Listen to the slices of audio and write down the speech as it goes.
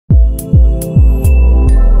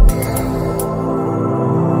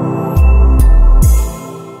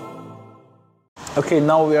Okay,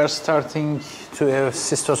 now we are starting to have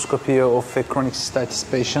cystoscopy of a chronic cystitis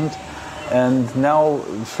patient. And now,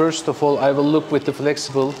 first of all, I will look with the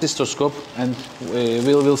flexible cystoscope and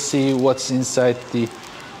we will see what's inside the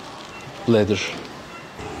bladder.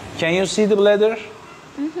 Can you see the bladder?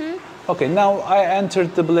 Mm-hmm. Okay, now I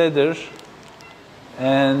entered the bladder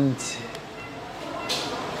and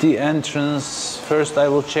the entrance, first I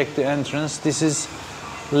will check the entrance. This is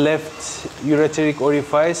left ureteric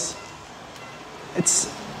orifice.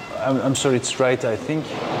 I'm sorry, it's right, I think.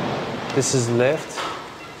 This is left.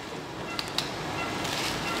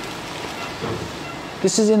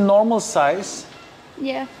 This is in normal size.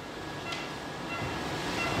 Yeah.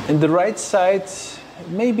 In the right side,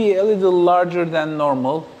 maybe a little larger than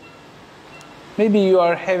normal. Maybe you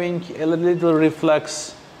are having a little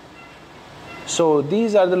reflux. So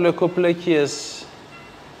these are the leukoplakias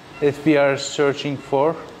that we are searching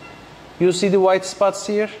for. You see the white spots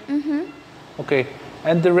here? Mm-hmm. Okay.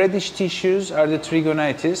 And the reddish tissues are the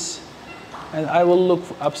trigonitis. And I will look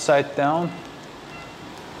upside down.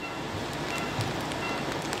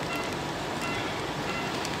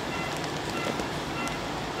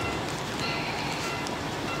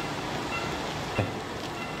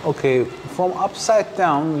 Okay, from upside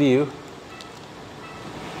down view,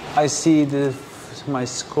 I see my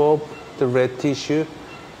scope, the red tissue.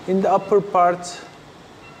 In the upper part,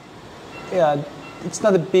 yeah, it's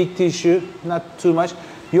not a big tissue, not too much.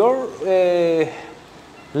 Your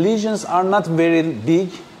lesions are not very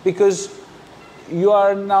big because you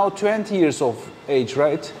are now 20 years of age,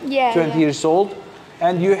 right? Yeah. 20 years old.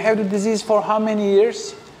 And you have the disease for how many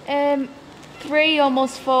years? 3,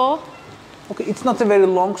 almost 4. Okay, it's not a very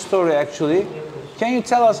long story actually. Can you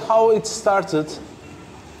tell us how it started?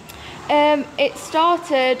 It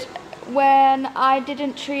started when I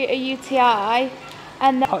didn't treat a UTI,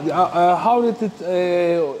 and how did it,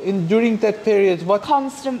 during that period, what?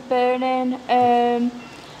 Constant burning,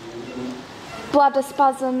 bladder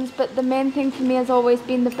spasms, but the main thing for me has always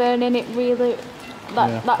been the burning. It really,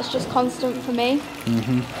 that's just constant for me.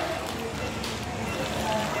 Mm-hmm.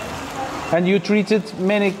 And you treated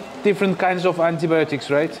many different kinds of antibiotics,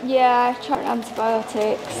 right? Yeah, I tried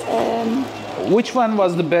antibiotics. Which one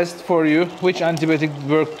was the best for you? Which antibiotic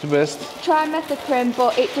worked the best? Trimethoprim,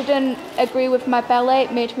 but it didn't agree with my belly.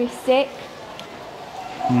 It made me sick.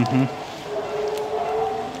 Mm-hmm.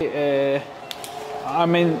 I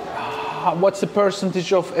mean, what's the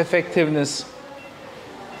percentage of effectiveness?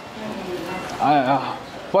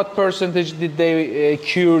 What percentage did they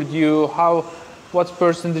cure you? What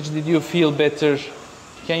percentage did you feel better?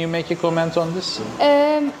 Can you make a comment on this?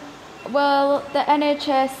 Well, the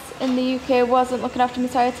NHS in the UK wasn't looking after me,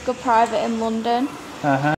 so I had to go private in London. Uh-huh.